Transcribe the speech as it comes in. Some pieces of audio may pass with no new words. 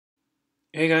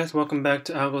Hey guys, welcome back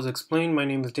to Algos Explained. My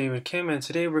name is David Kim, and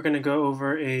today we're going to go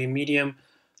over a medium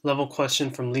level question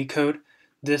from LeetCode.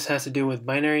 This has to do with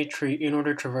binary tree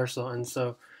in-order traversal. And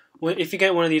so, if you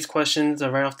get one of these questions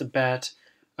right off the bat,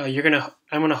 I'm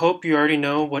gonna hope you already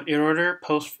know what in-order,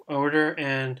 post-order,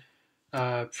 and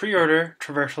pre-order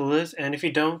traversal is. And if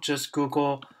you don't, just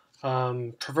Google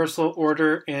traversal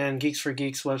order, and Geeks for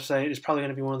Geeks website is probably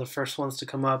going to be one of the first ones to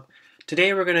come up.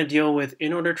 Today we're going to deal with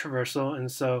in-order traversal, and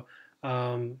so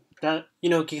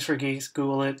Geeks for Geeks,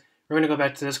 Google it. We're going to go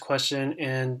back to this question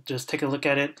and just take a look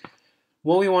at it.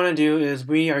 What we want to do is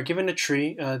we are given a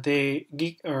tree. Not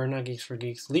Geeks for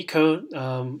Geeks,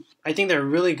 LeetCode. I think they're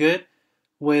really good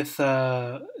with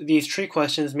these tree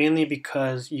questions, mainly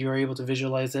because you're able to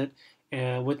visualize it.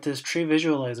 And with this tree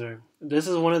visualizer, this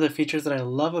is one of the features that I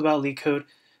love about LeetCode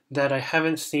that I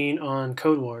haven't seen on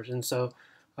Code Wars. And so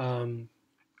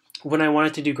when I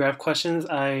wanted to do graph questions,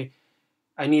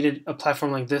 I needed a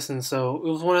platform like this, and so it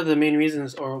was one of the main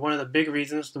reasons, or one of the big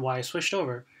reasons, why I switched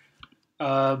over.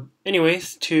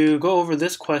 Anyways, to go over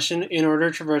this question, in-order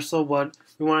traversal, what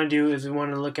we want to do is we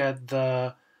want to look at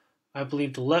the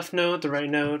left node, the right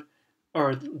node,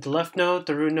 or the left node,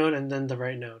 the root node, and then the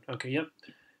right node. Okay, yep.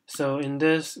 So in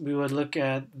this, we would look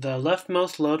at the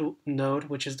leftmost node,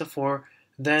 which is the 4,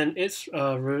 then its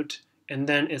root, and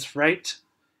then its right.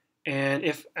 And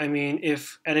if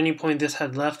at any point this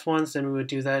had left ones, then we would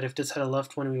do that. If this had a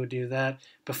left one, we would do that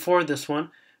before this one.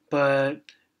 But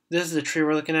this is the tree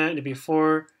we're looking at. It'd be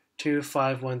 4, 2,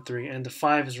 5, 1, 3. And the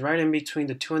 5 is right in between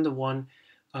the 2 and the 1.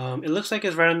 It looks like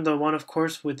it's right on the 1, of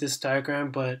course, with this diagram.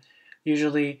 But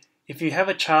usually, if you have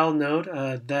a child node,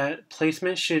 that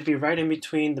placement should be right in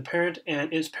between the parent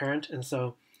and its parent. And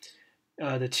so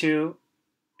the 2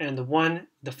 and the 1,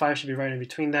 the 5 should be right in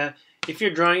between that. If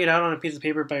you're drawing it out on a piece of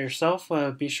paper by yourself,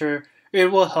 be sure it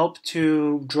will help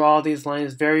to draw these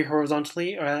lines very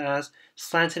horizontally or as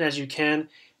slanted as you can.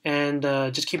 And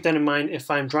just keep that in mind.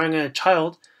 If I'm drawing a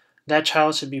child, that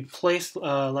child should be placed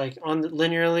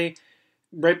linearly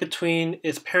right between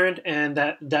its parent and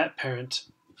that parent.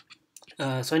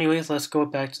 So anyways, let's go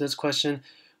back to this question.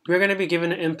 We're going to be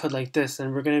given an input like this,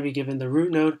 and we're going to be given the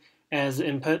root node as the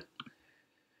input.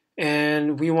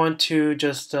 And we want to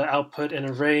just output an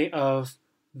array of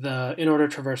the in-order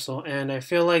traversal. And I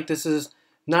feel like this is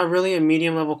not really a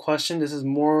medium level question. This is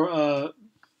more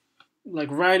like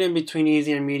right in between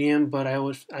easy and medium. But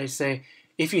I say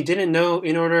if you didn't know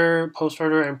in-order,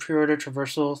 post-order, and pre-order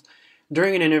traversals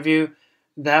during an interview,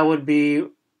 that would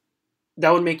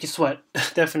make you sweat.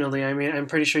 Definitely. I mean, I'm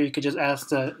pretty sure you could just ask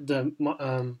the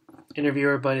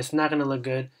interviewer, but it's not going to look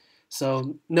good.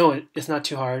 So know it. It's not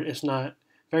too hard. It's not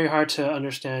very hard to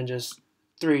understand, just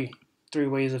three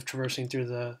ways of traversing through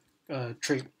the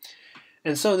tree.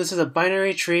 And so this is a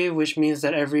binary tree, which means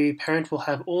that every parent will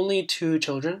have only 2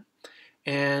 children.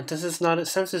 And since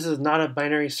this is not a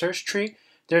binary search tree,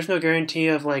 there's no guarantee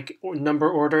of like number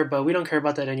order, but we don't care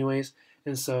about that anyways.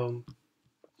 And so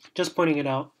just pointing it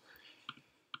out.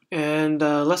 And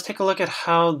let's take a look at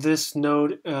how this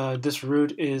node, this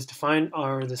root is defined,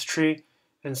 or this tree.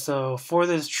 And so for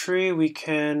this tree, we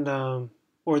can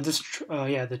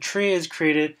the tree is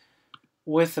created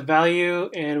with a value,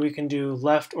 and we can do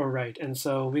left or right. And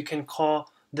so we can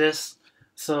call this,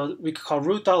 so we could call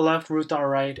root.left,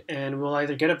 root.right, and we'll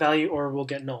either get a value or we'll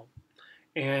get null.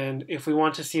 And if we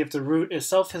want to see if the root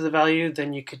itself has a value,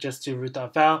 then you could just do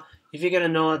root.val. If you get a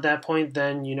null at that point,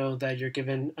 then you know that you're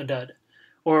given a dud,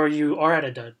 or you are at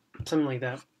a dud, something like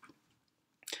that.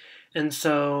 And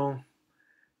so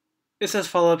it says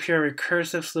follow up here,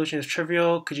 recursive solution is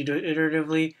trivial. Could you do it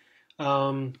iteratively?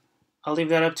 I'll leave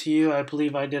that up to you. I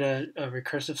believe I did a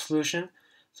recursive solution,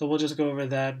 so we'll just go over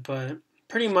that. But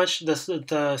pretty much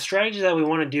the strategy that we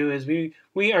want to do is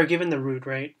we are given the root,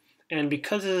 right? And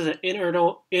because this is an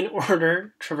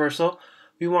in-order traversal,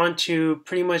 we want to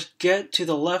pretty much get to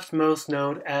the leftmost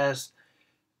node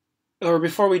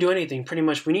before we do anything. Pretty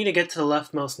much we need to get to the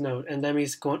leftmost node, and that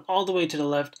means going all the way to the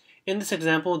left. In this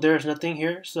example, there's nothing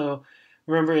here, so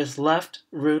remember it's left,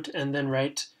 root, and then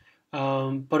right.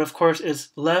 But of course it's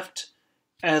left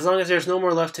as long as there's no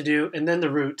more left to do, and then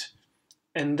the root.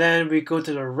 And then we go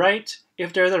to the right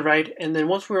if there's a right, and then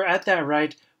once we're at that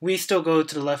right, we still go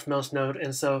to the leftmost node.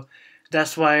 And so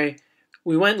that's why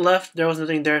we went left, there was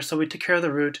nothing there, so we took care of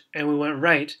the root, and we went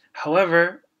right.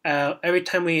 However, every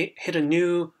time we hit a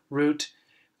new root,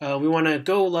 we want to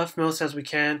go leftmost as we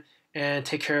can and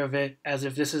take care of it as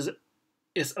if this is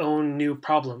its own new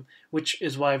problem, which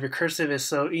is why recursive is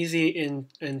so easy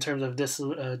in terms of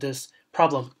this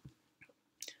problem.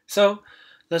 So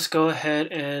let's go ahead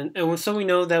and so we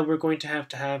know that we're going to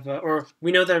have or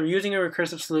we know that using a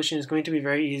recursive solution is going to be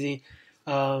very easy.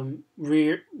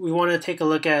 we want to take a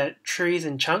look at trees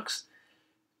and chunks,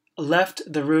 left,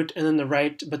 the root, and then the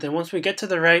right. But then once we get to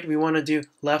the right, we want to do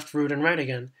left, root, and right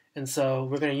again. And so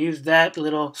we're going to use that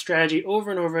little strategy over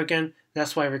and over again.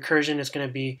 That's why recursion is going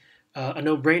to be a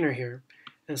no-brainer here.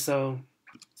 And so,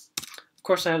 of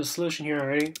course, I have the solution here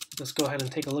already. Let's go ahead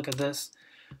and take a look at this.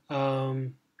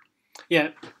 Yeah,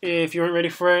 if you weren't ready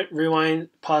for it, rewind,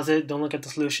 pause it, don't look at the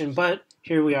solution. But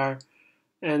here we are.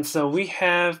 And so we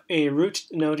have a root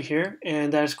node here,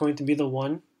 and that's going to be the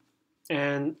 1.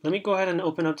 And let me go ahead and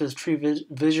open up this tree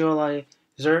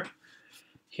visualizer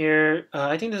here.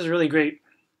 I think this is really great,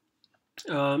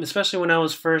 especially when I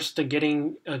was first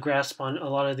getting a grasp on a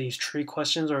lot of these tree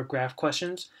questions or graph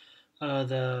questions.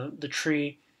 The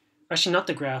tree, actually not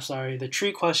the graph, sorry, the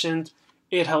tree questions,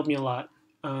 it helped me a lot.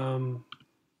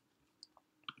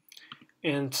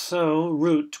 And so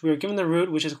root, we were given the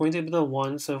root, which is going to be the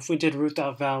 1. So if we did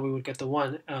root.val, we would get the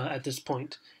 1 at this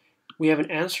point. We have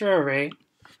an answer array.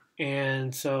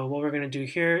 And so what we're going to do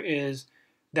here is,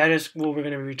 that is what we're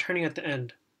going to be returning at the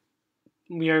end.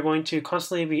 We are going to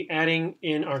constantly be adding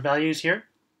in our values here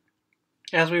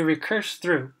as we recurse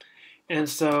through. And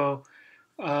so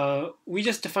we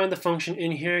just defined the function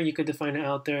in here. You could define it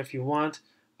out there if you want.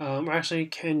 Or actually,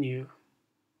 can you?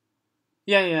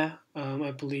 Yeah,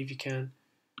 I believe you can.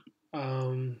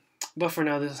 But for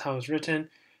now, this is how it's written.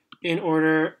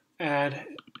 Inorder, add.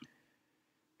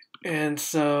 And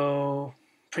so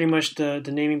pretty much the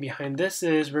naming behind this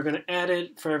is we're going to add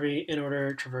it for every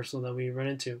Inorder traversal that we run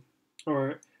into.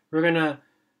 Or we're going to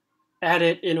add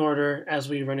it in order as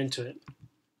we run into it.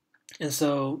 And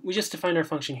so we just defined our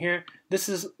function here. This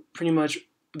is pretty much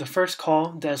the first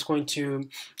call that's going to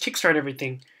kickstart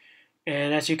everything.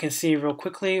 And as you can see real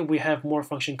quickly, we have more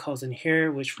function calls in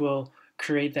here, which will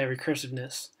create that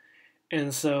recursiveness.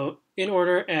 And so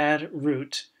Inorder add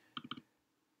root.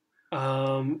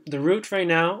 The root right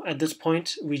now, at this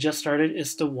point, we just started,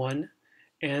 is the 1.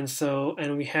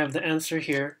 And we have the answer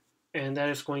here, and that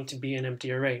is going to be an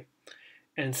empty array.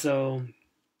 And so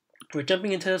we're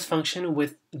jumping into this function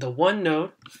with the 1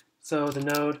 node. So the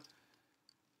node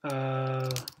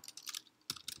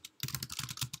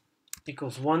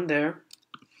equals 1 there,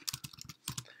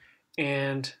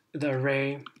 and the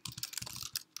array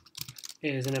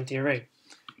is an empty array.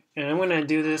 And I'm going to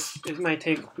do this. It might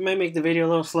make the video a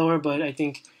little slower, but I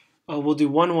think we'll do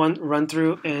one run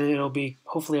through, and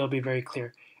hopefully it'll be very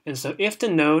clear. And so if the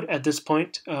node at this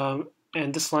point, and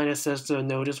this line it says the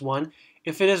node is 1,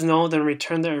 if it is null, then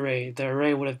return the array. The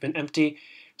array would have been empty.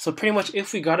 So pretty much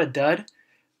if we got a dud,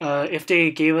 if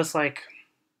they gave us like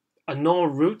a null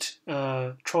root,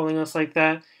 trolling us like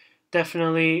that,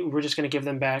 definitely we're just going to give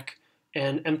them back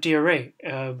an empty array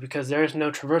because there is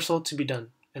no traversal to be done.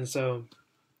 And so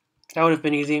that would have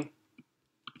been easy.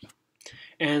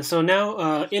 And so now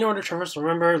Inorder traversal,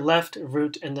 remember left,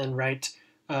 root, and then right,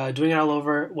 doing it all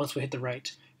over once we hit the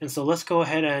right. And so let's go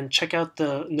ahead and check out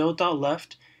the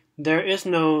node.left. There is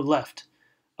no left.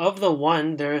 Of the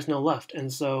 1, there is no left.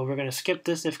 And so we're going to skip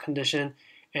this if condition.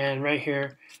 And right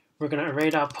here, we're going to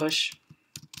array.push.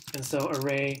 And so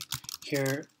array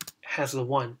here has the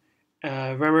 1.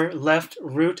 Remember left,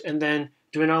 root, and then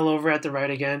doing it all over at the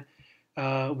right again.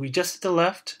 We just did the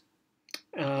left.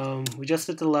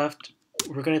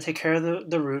 We're going to take care of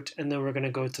the root, and then we're going to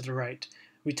go to the right.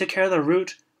 We took care of the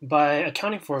root by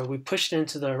accounting for it. We pushed it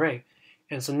into the array.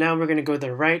 And so now we're going to go to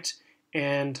the right,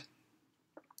 and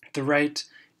the right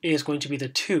is going to be the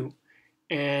 2.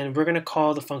 And we're going to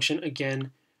call the function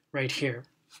again right here.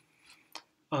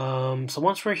 So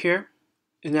once we're here,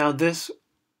 now this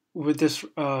with this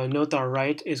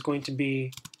node.right is going to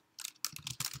be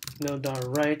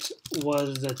node.right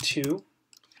was the 2,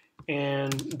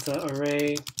 and the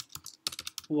array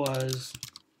was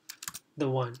the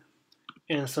 1.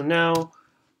 And so now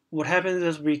what happens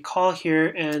is we call here,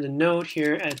 and the node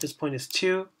here at this point is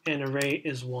 2, and array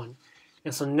is 1.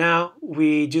 And so now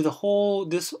we do the whole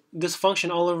this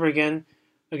function all over again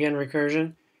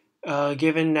recursion,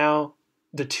 given now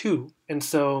the 2. And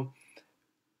so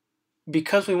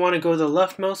because we want to go to the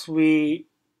leftmost, we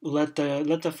let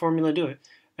the formula do it.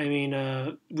 I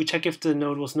mean, we check if the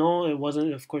node was null. It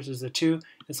wasn't. Of course, it's a 2.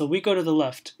 And so we go to the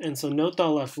left. And so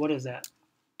node.left, what is that?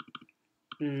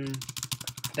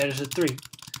 That is a 3.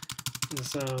 And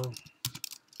so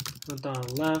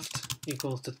node.left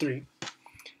equals to 3.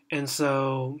 And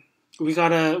so we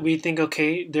think,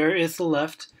 okay, there is the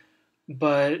left.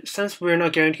 But since we're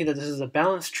not guaranteed that this is a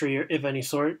balanced tree or of any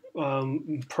sort,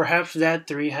 perhaps that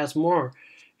 3 has more.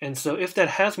 And so if that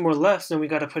has more lefts, then we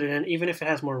got to put it in. Even if it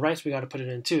has more rights, we got to put it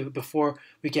in too before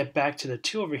we get back to the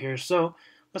 2 over here. So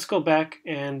let's go back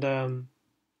and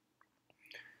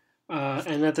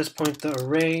and at this point the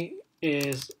array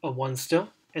is a 1 still.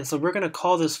 And so we're going to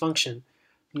call this function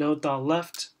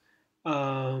node.left.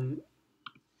 And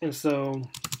so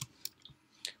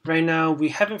right now we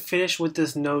haven't finished with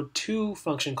this node2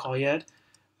 function call yet,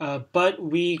 but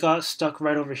we got stuck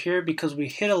right over here because we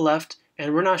hit a left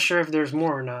and we're not sure if there's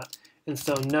more or not. And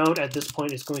so node at this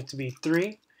point is going to be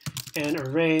 3 and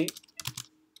array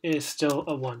is still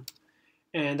a 1.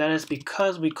 And that is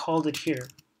because we called it here.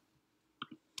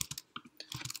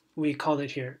 We called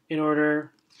it here in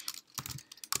order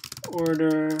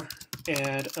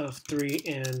add of 3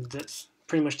 and this.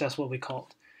 Pretty much that's what we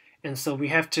called. And so we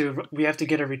have to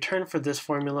get a return for this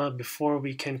formula before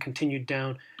we can continue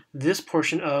down this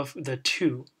portion of the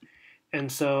 2.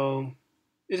 And so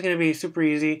it's going to be super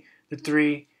easy. The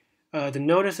 3, the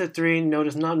node is a 3, node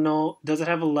is not null. Does it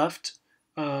have a left?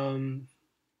 And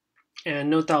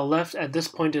node.left at this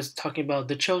point is talking about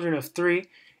the children of 3.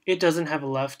 It doesn't have a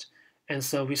left. And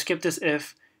so we skip this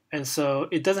if. And so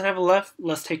it doesn't have a left.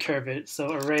 Let's take care of it.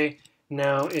 So array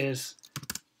now is,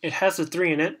 it has a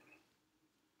 3 in it.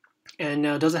 And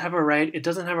now does it have a right? It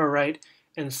doesn't have a right.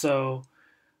 And so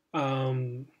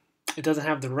it doesn't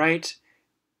have the right.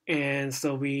 And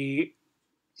so we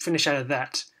finish out of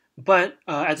that. But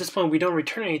at this point, we don't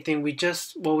return anything. We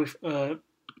just, what we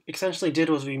essentially did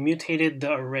was we mutated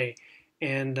the array.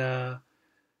 And I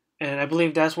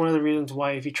believe that's one of the reasons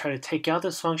why if you try to take out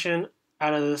this function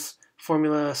out of this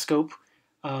formula scope,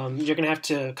 you're going to have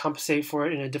to compensate for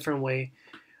it in a different way.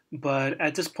 But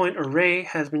at this point, array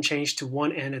has been changed to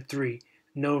 1 and a 3.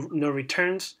 No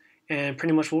returns. And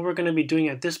pretty much what we're going to be doing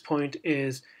at this point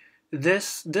is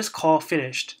this call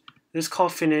finished. This call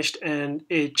finished and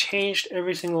it changed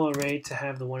every single array to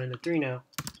have the 1 and the 3 now.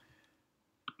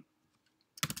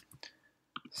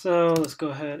 So let's go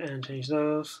ahead and change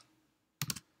those.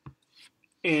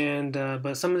 And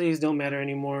but some of these don't matter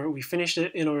anymore. We finished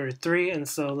it in order 3, and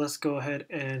so let's go ahead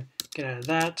and get out of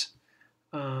that.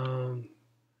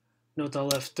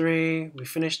 Node.left 3. We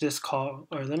finished this call,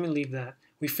 or let me leave that.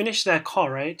 We finished that call,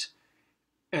 right?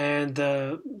 And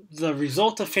the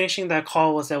result of finishing that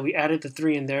call was that we added the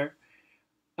 3 in there.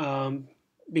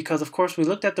 Because of course we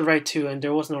looked at the right 2 and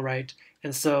there was no right.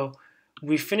 And so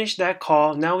we finished that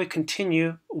call. Now we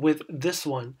continue with this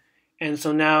one. And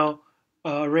so now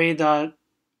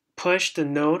array.push the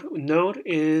node. Node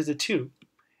is a 2.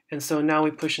 And so now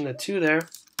we push in the 2 there.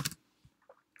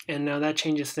 And now that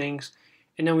changes things.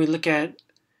 And then we look at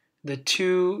the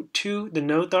 2, the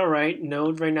node.right.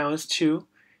 Node right now is 2.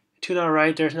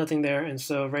 2.right, there's nothing there. And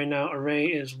so right now array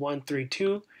is 1, 3,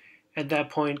 2. At that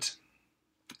point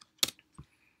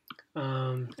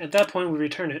we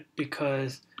return it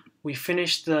because we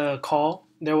finished the call.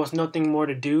 There was nothing more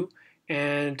to do.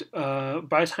 And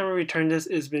by the time we return this,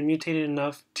 it's been mutated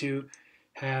enough to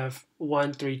have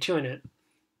 1, 3, 2 in it.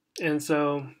 And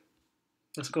so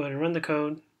let's go ahead and run the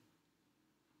code.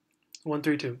 1,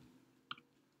 3, 2.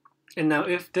 And now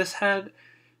if this had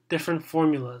different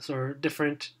formulas or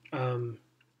different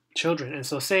children, and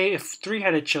so say if 3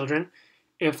 had a children,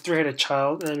 if 3 had a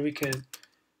child, then we could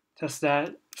test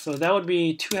that. So that would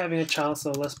be 2 having a child,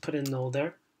 so let's put in null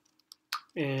there.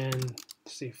 And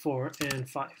let's see, 4 and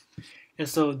 5. And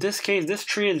so this case, this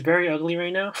tree is very ugly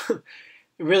right now.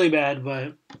 Really bad,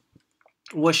 but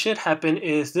what should happen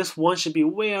is this 1 should be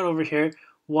way out over here.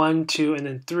 1, 2, and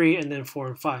then 3, and then 4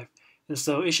 and 5. And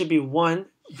so it should be 1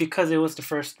 because it was the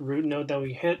first root node that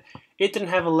we hit. It didn't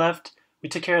have a left. We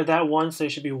took care of that 1, so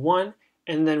it should be 1.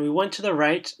 And then we went to the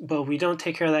right, but we don't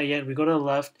take care of that yet. We go to the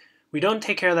left. We don't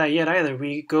take care of that yet either.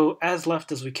 We go as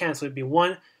left as we can. So it'd be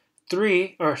 1,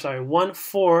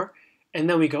 4, and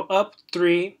then we go up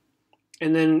 3,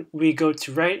 and then we go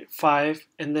to right 5,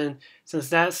 and then since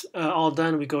that's all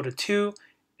done, we go to 2,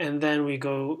 and then we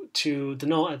go to the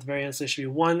null at the very end. So it should be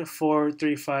 1, 4,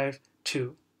 3, 5,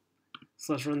 2.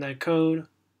 So let's run that code.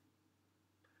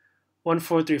 1,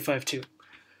 4, 3, 5, 2.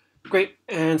 Great,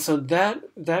 and so that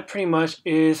pretty much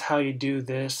is how you do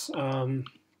this.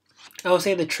 I would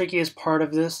say the trickiest part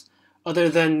of this, other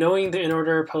than knowing the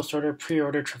in-order, post-order,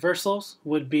 pre-order traversals,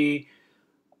 would be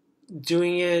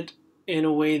doing it in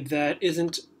a way that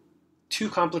isn't too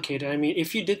complicated. I mean,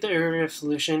 if you did the iterative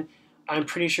solution, I'm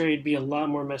pretty sure it'd be a lot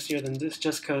more messier than this,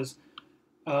 just because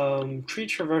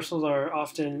pre-traversals are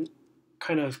often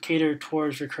kind of catered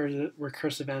towards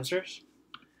recursive answers.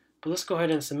 But let's go ahead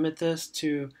and submit this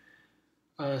to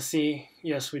see.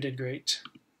 Yes, we did great.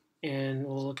 And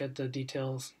we'll look at the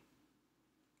details.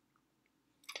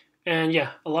 And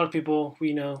yeah, a lot of people,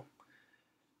 we know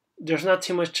there's not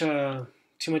too much of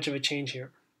a change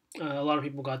here. A lot of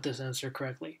people got this answer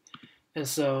correctly. And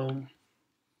so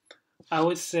I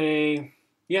would say,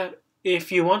 yeah,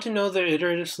 if you want to know the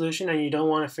iterative solution and you don't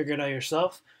want to figure it out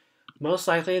yourself, most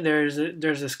likely there's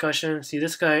discussion. See,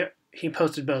 this guy, he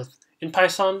posted both in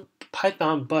Python,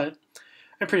 but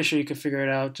I'm pretty sure you could figure it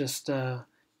out. Just it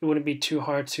wouldn't be too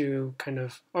hard to kind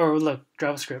of, or look,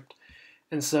 JavaScript.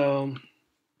 And so,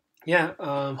 yeah,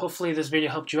 hopefully this video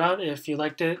helped you out. If you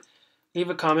liked it, leave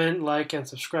a comment, like, and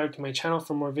subscribe to my channel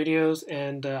for more videos,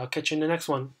 and I'll catch you in the next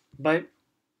one. Bye.